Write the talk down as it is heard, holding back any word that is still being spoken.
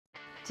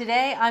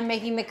Today I'm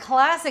making the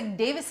classic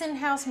Davison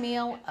house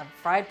meal of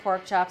fried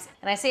pork chops.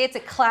 And I say it's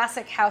a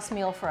classic house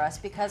meal for us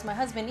because my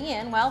husband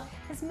Ian, well,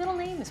 his middle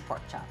name is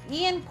Pork Chop.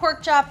 Ian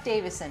Pork Chop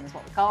Davison is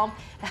what we call him.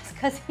 That's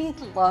because he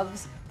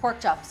loves pork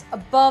chops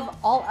above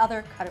all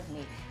other cut of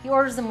meat. He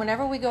orders them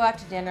whenever we go out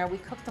to dinner. We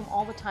cook them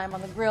all the time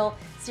on the grill,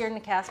 seared in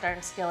a cast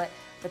iron skillet.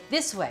 But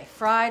this way,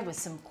 fried with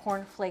some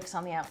corn flakes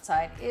on the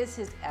outside, is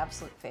his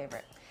absolute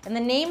favorite. And the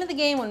name of the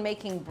game when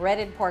making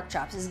breaded pork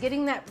chops is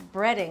getting that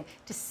breading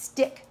to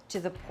stick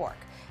to the pork.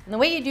 And the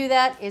way you do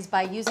that is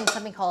by using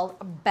something called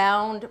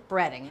bound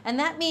breading. And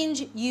that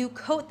means you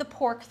coat the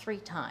pork 3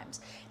 times.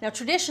 Now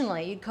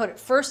traditionally, you'd coat it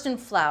first in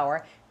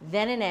flour,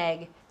 then in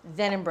egg,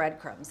 then in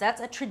breadcrumbs.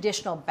 That's a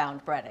traditional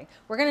bound breading.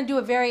 We're gonna do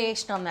a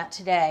variation on that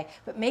today,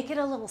 but make it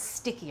a little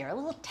stickier, a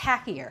little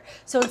tackier.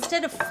 So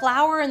instead of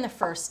flour in the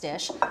first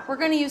dish, we're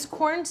gonna use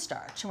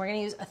cornstarch. And we're gonna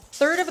use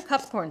 1/3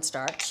 cup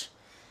cornstarch.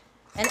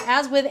 And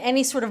as with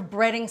any sort of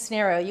breading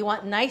scenario, you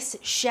want nice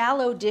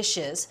shallow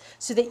dishes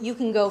so that you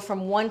can go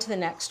from one to the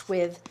next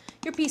with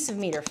your piece of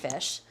meat or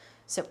fish.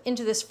 So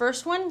into this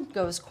first one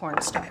goes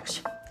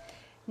cornstarch.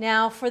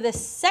 Now for the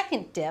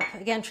second dip,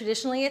 again,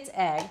 traditionally it's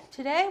egg.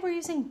 Today we're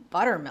using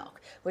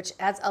buttermilk, which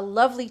adds a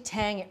lovely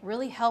tang. It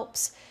really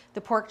helps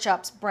the pork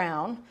chops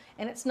brown,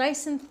 and it's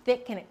nice and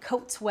thick and it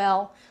coats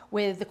well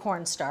with the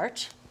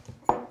cornstarch.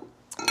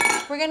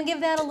 We're gonna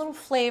give that a little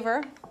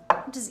flavor,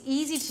 which is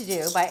easy to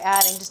do by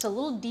adding just a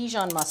little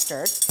Dijon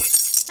mustard.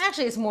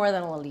 Actually, it's more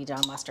than a little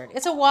Dijon mustard.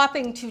 It's a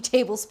whopping 2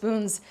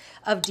 tablespoons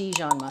of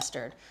Dijon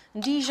mustard.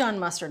 And Dijon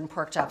mustard and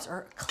pork chops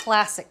are a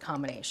classic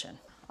combination.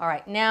 All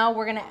right, now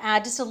we're gonna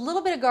add just a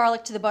little bit of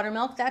garlic to the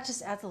buttermilk. That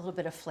just adds a little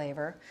bit of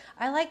flavor.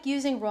 I like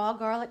using raw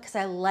garlic because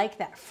I like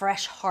that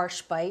fresh,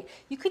 harsh bite.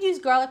 You could use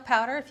garlic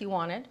powder if you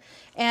wanted.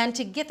 And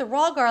to get the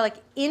raw garlic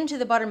into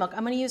the buttermilk,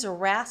 I'm gonna use a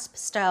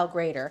rasp-style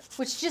grater,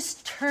 which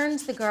just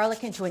turns the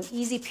garlic into an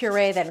easy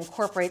puree that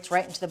incorporates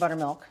right into the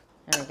buttermilk.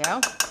 There we go.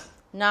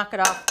 Knock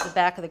it off the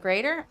back of the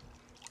grater.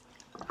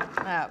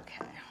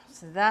 Okay,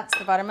 so that's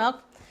the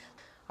buttermilk.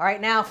 All right,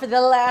 now for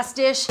the last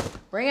dish,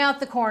 bring out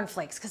the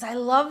cornflakes because I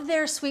love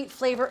their sweet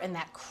flavor and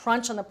that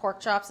crunch on the pork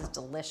chops is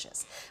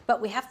delicious.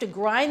 But we have to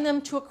grind them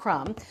to a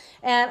crumb.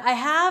 And I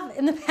have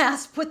in the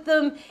past put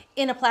them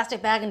in a plastic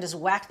bag and just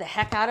whack the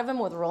heck out of them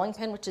with a rolling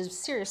pin, which is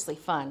seriously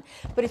fun.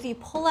 But if you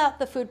pull out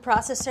the food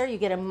processor, you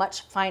get a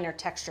much finer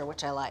texture,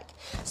 which I like.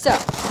 So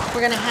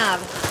we're gonna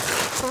have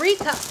 3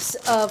 cups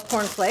of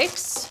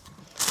cornflakes.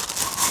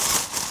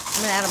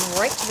 I'm gonna add them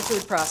right to the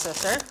food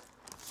processor.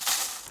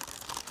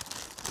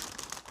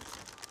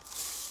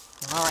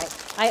 All right,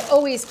 I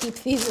always keep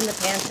these in the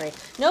pantry.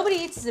 Nobody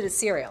eats it as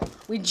cereal.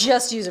 We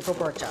just use it for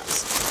pork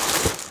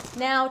chops.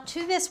 Now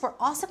to this, we're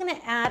also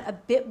gonna add a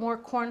bit more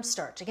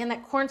cornstarch. Again,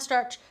 that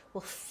cornstarch will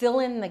fill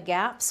in the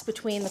gaps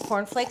between the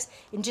cornflakes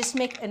and just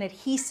make an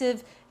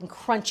adhesive and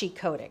crunchy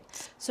coating.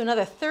 So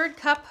another 1/3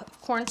 cup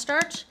of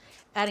cornstarch,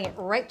 adding it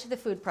right to the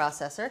food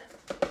processor.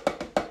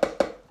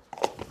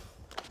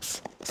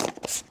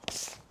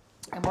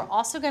 And we're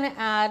also gonna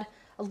add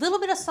a little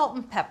bit of salt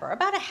and pepper,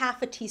 about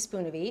 1/2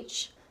 teaspoon of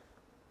each.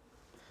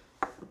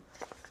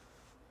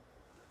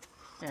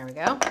 There we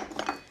go.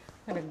 I'm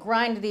gonna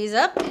grind these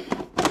up.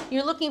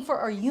 You're looking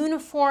for a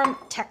uniform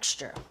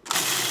texture.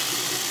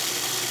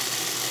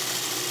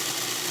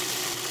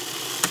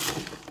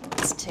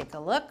 Let's take a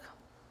look.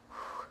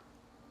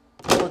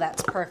 Oh,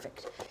 that's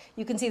perfect.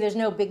 You can see there's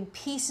no big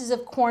pieces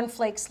of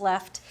cornflakes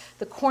left.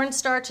 The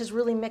cornstarch is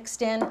really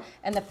mixed in,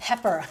 and the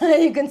pepper,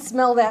 you can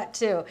smell that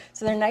too.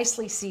 So they're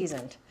nicely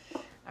seasoned.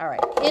 All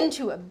right,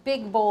 into a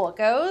big bowl it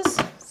goes.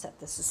 Set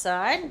this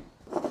aside.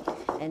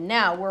 And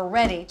now we're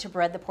ready to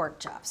bread the pork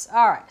chops.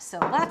 All right, so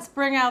let's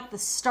bring out the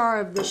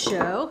star of the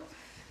show,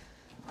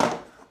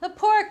 the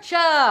pork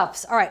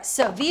chops. All right,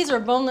 so these are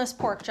boneless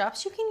pork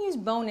chops. You can use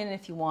bone in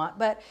if you want,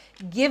 but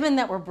given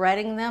that we're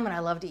breading them, and I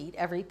love to eat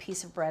every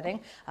piece of breading,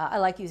 I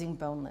like using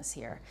boneless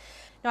here.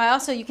 Now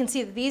you can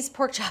see that these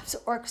pork chops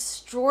are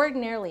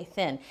extraordinarily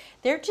thin.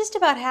 They're just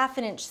about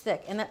 1/2 inch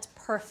thick, and that's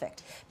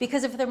perfect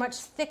because if they're much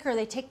thicker,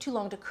 they take too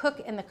long to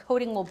cook and the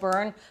coating will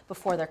burn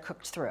before they're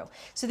cooked through.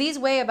 So these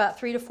weigh about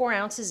 3 to 4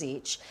 ounces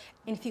each.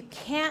 And if you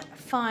can't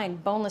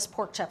find boneless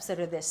pork chops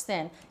that are this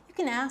thin, you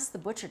can ask the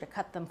butcher to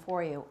cut them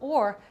for you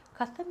or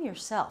cut them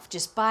yourself.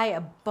 Just buy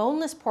a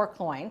boneless pork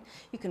loin.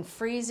 You can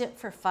freeze it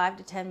for 5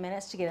 to 10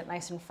 minutes to get it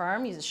nice and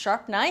firm. Use a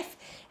sharp knife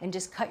and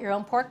just cut your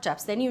own pork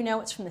chops. Then you know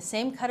it's from the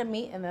same cut of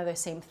meat and they're the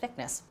same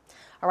thickness.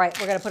 All right,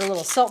 we're gonna put a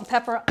little salt and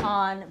pepper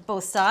on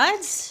both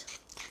sides.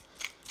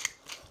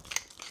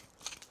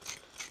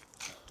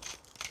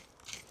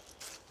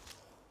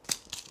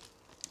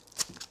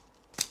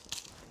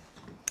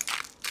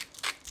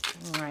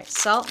 All right,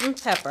 salt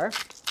and pepper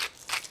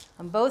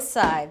on both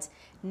sides.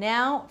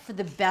 Now for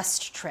the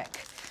best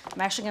trick.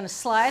 I'm actually going to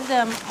slide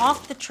them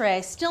off the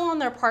tray, still on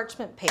their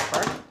parchment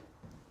paper.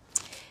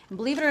 And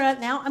believe it or not,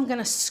 now I'm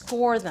gonna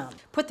score them.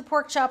 Put the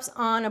pork chops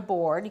on a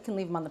board. You can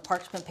leave them on the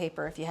parchment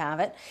paper if you have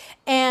it.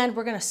 And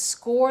we're gonna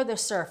score the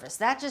surface.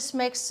 That just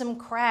makes some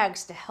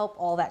crags to help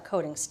all that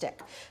coating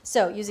stick.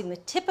 So using the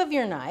tip of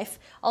your knife,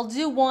 I'll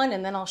do one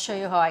and then I'll show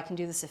you how I can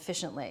do this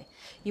efficiently.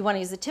 You wanna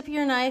use the tip of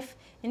your knife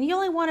and you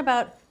only want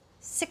about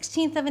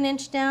 1/16 of an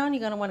inch down.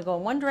 You're gonna wanna go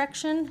in one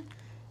direction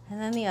and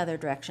then the other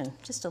direction.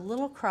 Just a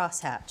little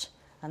crosshatch,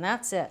 and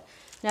that's it.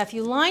 Now if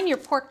you line your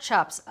pork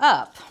chops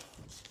up,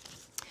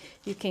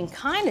 you can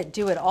kind of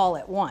do it all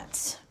at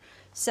once.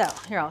 So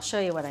here, I'll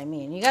show you what I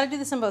mean. You got to do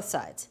this on both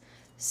sides.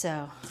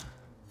 So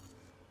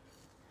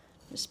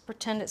just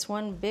pretend it's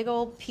one big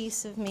old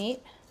piece of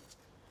meat.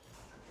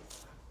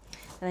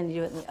 And then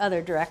you do it in the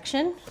other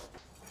direction.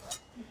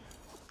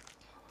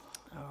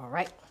 All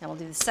right, now we'll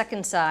do the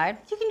second side.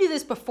 You can do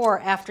this before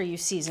or after you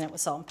season it with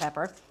salt and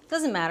pepper.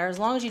 Doesn't matter, as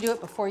long as you do it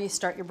before you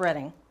start your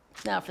breading.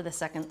 Now for the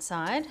second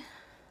side.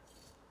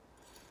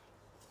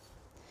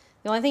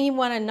 The only thing you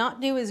want to not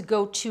do is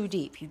go too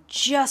deep. You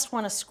just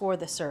want to score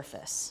the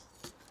surface.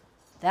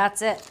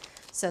 That's it.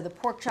 So the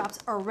pork chops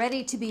are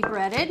ready to be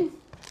breaded.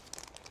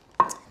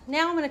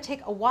 Now I'm going to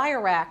take a wire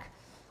rack,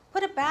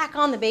 put it back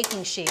on the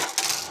baking sheet.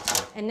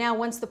 And now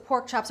once the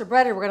pork chops are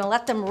breaded, we're going to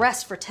let them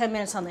rest for 10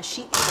 minutes on the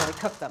sheet before we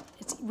cook them.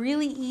 It's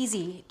really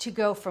easy to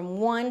go from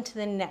one to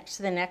the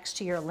next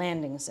to your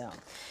landing zone.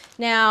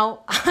 Now,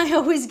 I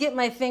always get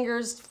my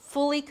fingers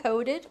fully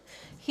coated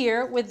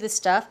here with this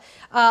stuff.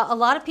 A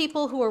lot of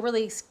people who are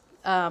really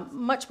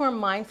much more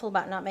mindful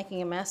about not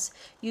making a mess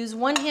use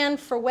one hand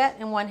for wet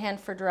and one hand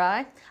for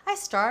dry. I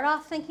start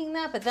off thinking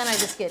that, but then I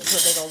just get into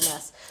a big old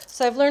mess.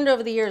 So I've learned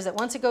over the years that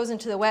once it goes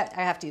into the wet,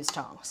 I have to use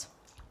tongs.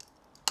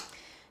 You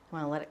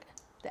want to let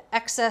the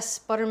excess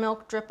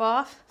buttermilk drip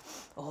off.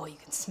 Oh, you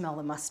can smell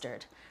the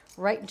mustard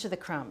right into the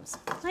crumbs.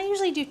 I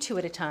usually do 2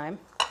 at a time.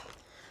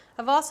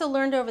 I've also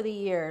learned over the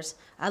years,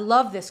 I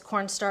love this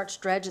cornstarch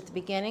dredge at the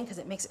beginning because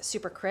it makes it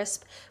super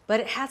crisp, but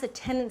it has a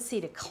tendency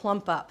to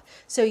clump up.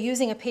 So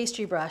using a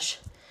pastry brush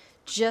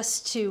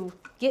just to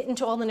get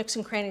into all the nooks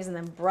and crannies and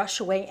then brush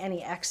away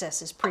any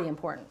excess is pretty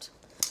important.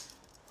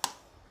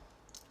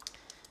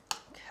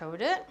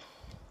 Coat it.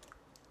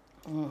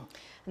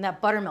 And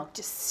that buttermilk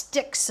just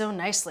sticks so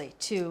nicely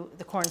to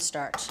the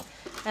cornstarch.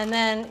 And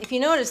then if you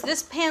notice,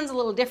 this pan's a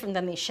little different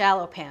than these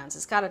shallow pans.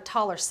 It's got a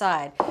taller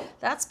side.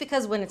 That's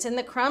because when it's in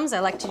the crumbs,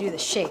 I like to do the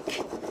shake.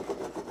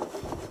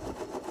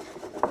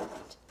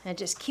 And it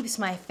just keeps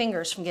my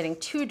fingers from getting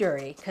too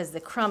dirty because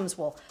the crumbs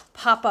will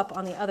pop up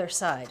on the other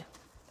side.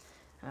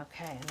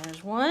 Okay, and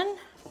there's one.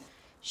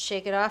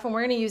 Shake it off, and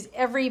we're gonna use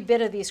every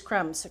bit of these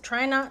crumbs. So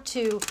try not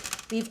to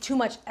leave too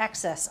much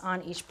excess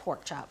on each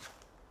pork chop.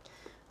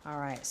 All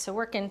right, so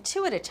working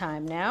 2 at a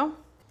time now.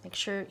 Make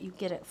sure you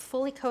get it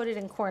fully coated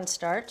in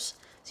cornstarch so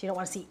you don't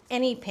want to see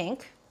any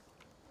pink.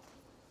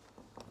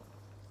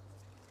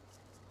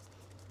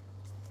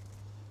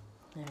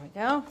 There we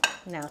go.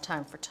 Now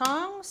time for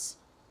tongs.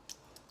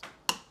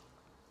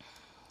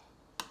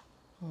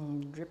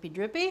 Drippy,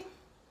 drippy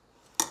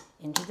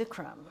into the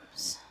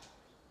crumbs.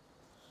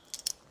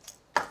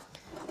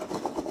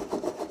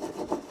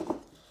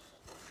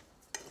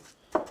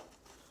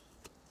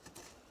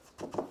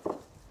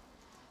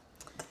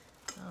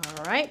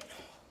 All right.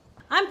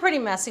 I'm pretty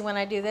messy when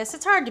I do this.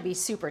 It's hard to be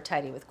super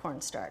tidy with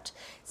cornstarch.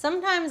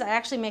 Sometimes I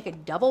actually make a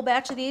double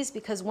batch of these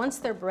because once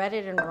they're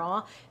breaded and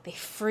raw, they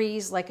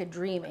freeze like a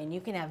dream and you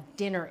can have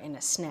dinner in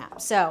a snap.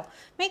 So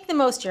make the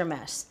most of your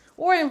mess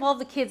or involve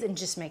the kids and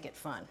just make it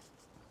fun.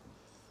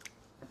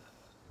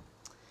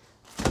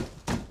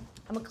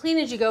 I'm a clean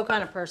as you go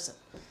kind of person.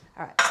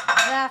 All right,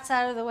 so that's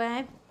out of the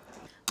way.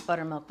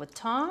 Buttermilk with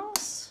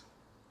tongs.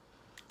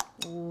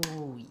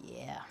 Ooh,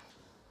 yeah.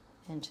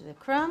 Into the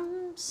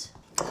crumbs.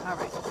 All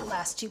right,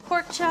 last 2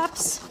 pork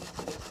chops.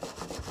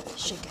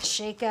 Shake-a,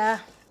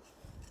 shake-a.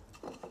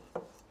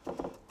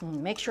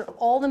 Make sure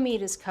all the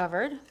meat is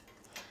covered,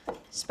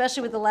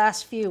 especially with the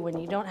last few when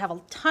you don't have a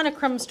ton of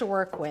crumbs to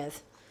work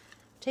with.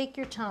 Take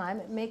your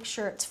time and make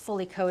sure it's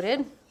fully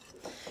coated.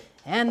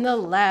 And the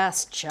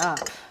last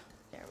chop.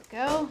 There we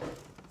go.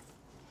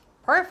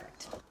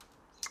 Perfect.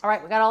 All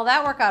right, we got all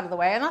that work out of the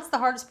way, and that's the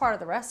hardest part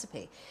of the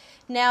recipe.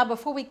 Now,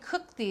 before we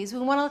cook these, we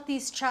want to let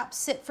these chops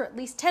sit for at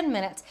least 10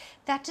 minutes.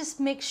 That just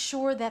makes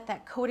sure that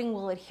that coating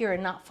will adhere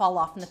and not fall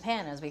off in the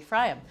pan as we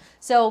fry them.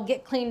 So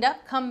get cleaned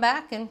up, come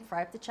back, and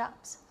fry up the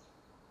chops.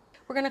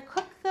 We're going to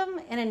cook them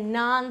in a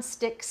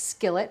non-stick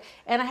skillet,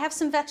 and I have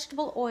some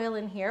vegetable oil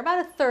in here,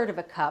 about 1/3 of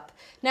a cup.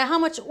 Now, how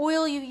much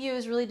oil you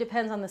use really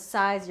depends on the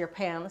size of your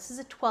pan. This is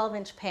a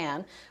 12-inch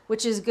pan,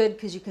 which is good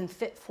because you can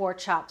fit 4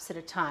 chops at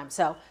a time.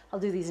 So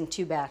I'll do these in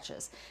 2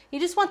 batches. You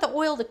just want the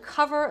oil to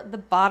cover the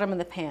bottom of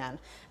the pan.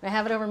 And I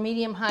have it over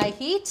medium-high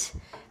heat,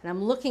 and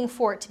I'm looking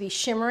for it to be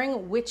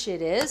shimmering, which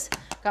it is.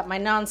 Got my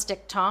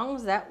non-stick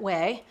tongs, that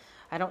way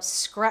I don't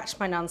scratch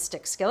my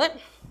non-stick skillet.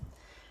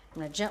 I'm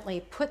going to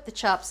gently put the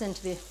chops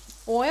into the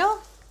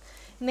oil,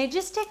 and they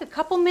just take a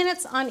couple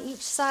minutes on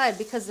each side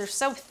because they're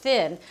so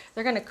thin,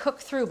 they're going to cook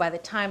through by the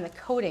time the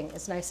coating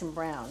is nice and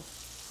brown.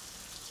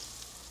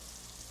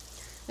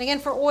 And again,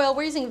 for oil,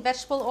 we're using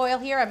vegetable oil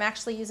here. I'm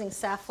actually using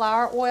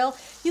safflower oil.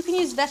 You can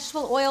use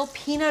vegetable oil.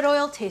 Peanut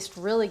oil tastes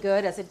really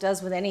good, as it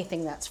does with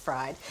anything that's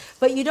fried.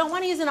 But you don't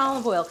want to use an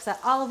olive oil because that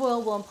olive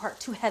oil will impart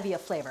too heavy a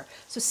flavor.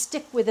 So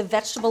stick with a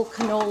vegetable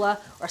canola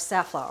or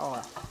safflower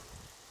oil.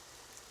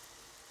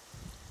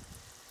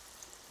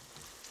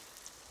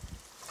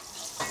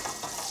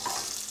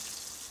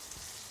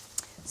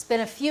 It's been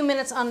a few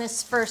minutes on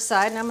this first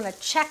side, and I'm going to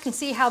check and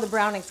see how the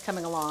browning's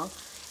coming along.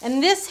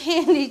 And this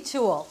handy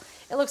tool,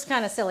 it looks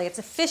kind of silly. It's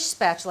a fish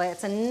spatula.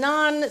 It's a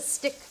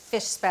non-stick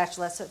fish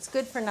spatula, so it's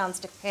good for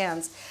non-stick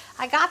pans.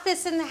 I got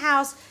this in the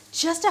house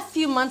just a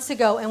few months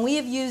ago, and we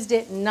have used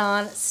it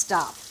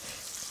non-stop.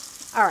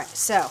 All right,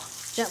 so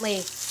gently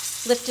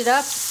lift it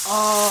up.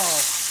 Oh,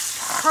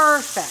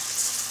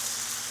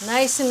 perfect.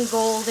 Nice and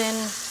golden.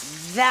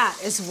 That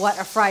is what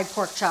a fried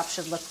pork chop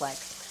should look like.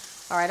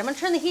 All right, I'm gonna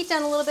turn the heat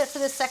down a little bit for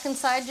the second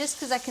side just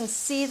because I can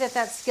see that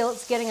that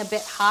skillet's getting a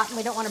bit hot and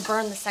we don't want to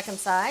burn the second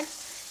side.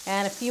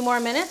 And a few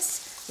more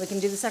minutes, we can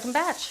do the second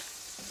batch.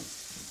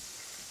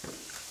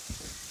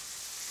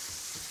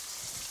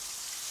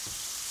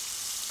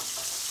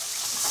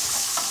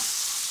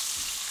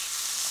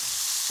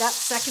 That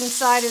second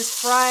side is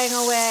frying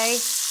away.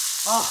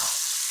 Oh,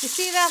 you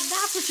see that?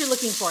 That's what you're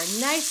looking for.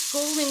 Nice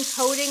golden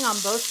coating on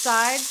both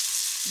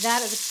sides.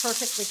 That is a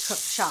perfectly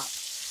cooked chop.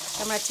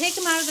 I'm going to take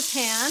them out of the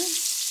pan.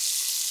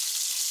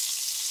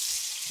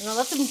 I'm going to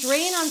let them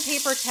drain on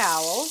paper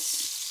towels.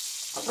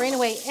 Drain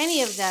away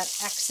any of that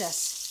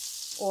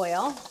excess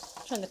oil.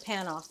 Turn the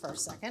pan off for a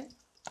second.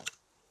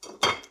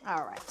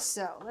 All right,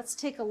 so let's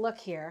take a look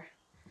here.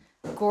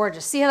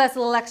 Gorgeous. See how that's a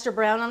little extra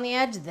brown on the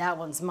edge? That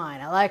one's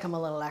mine. I like them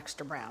a little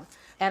extra brown.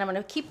 And I'm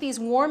going to keep these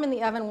warm in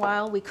the oven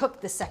while we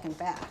cook the second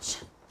batch.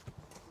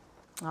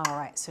 All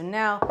right, so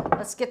now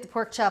let's get the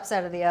pork chops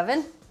out of the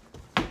oven.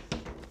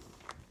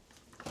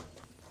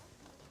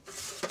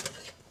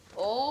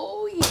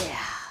 Oh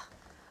yeah.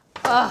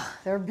 Oh,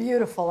 they're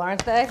beautiful,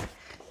 aren't they?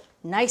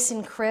 Nice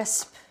and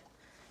crisp.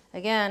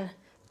 Again,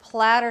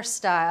 platter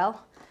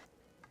style.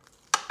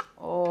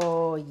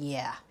 Oh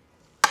yeah.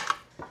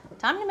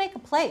 Time to make a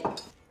plate.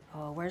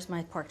 Oh, where's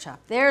my pork chop?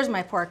 There's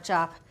my pork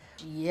chop.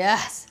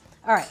 Yes.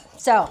 All right,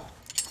 so,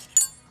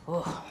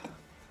 oh,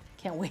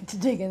 can't wait to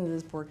dig into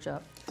this pork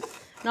chop.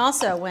 And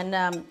also, when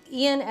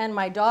Ian and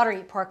my daughter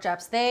eat pork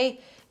chops,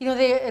 they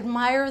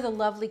admire the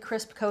lovely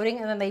crisp coating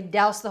and then they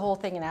douse the whole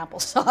thing in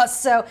applesauce.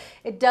 So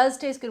it does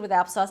taste good with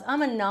applesauce.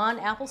 I'm a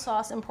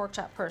non-applesauce and pork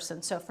chop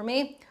person, so for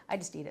me, I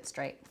just eat it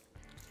straight.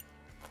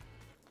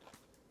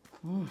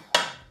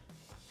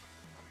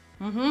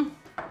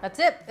 That's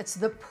it. It's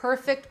the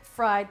perfect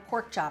fried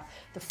pork chop.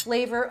 The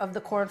flavor of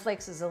the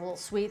cornflakes is a little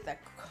sweet. The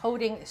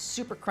coating is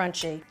super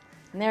crunchy.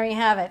 And there you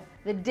have it,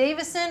 the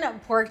Davison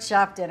pork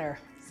chop dinner.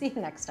 See you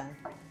next time.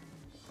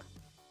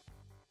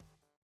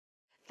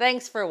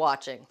 Thanks for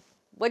watching.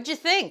 What'd you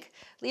think?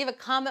 Leave a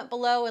comment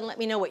below and let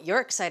me know what you're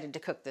excited to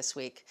cook this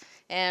week.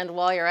 And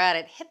while you're at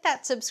it, hit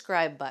that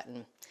subscribe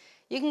button.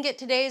 You can get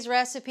today's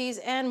recipes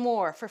and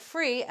more for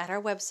free at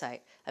our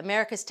website,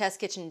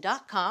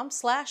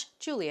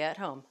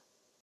 americastestkitchen.com/JuliaAtHome.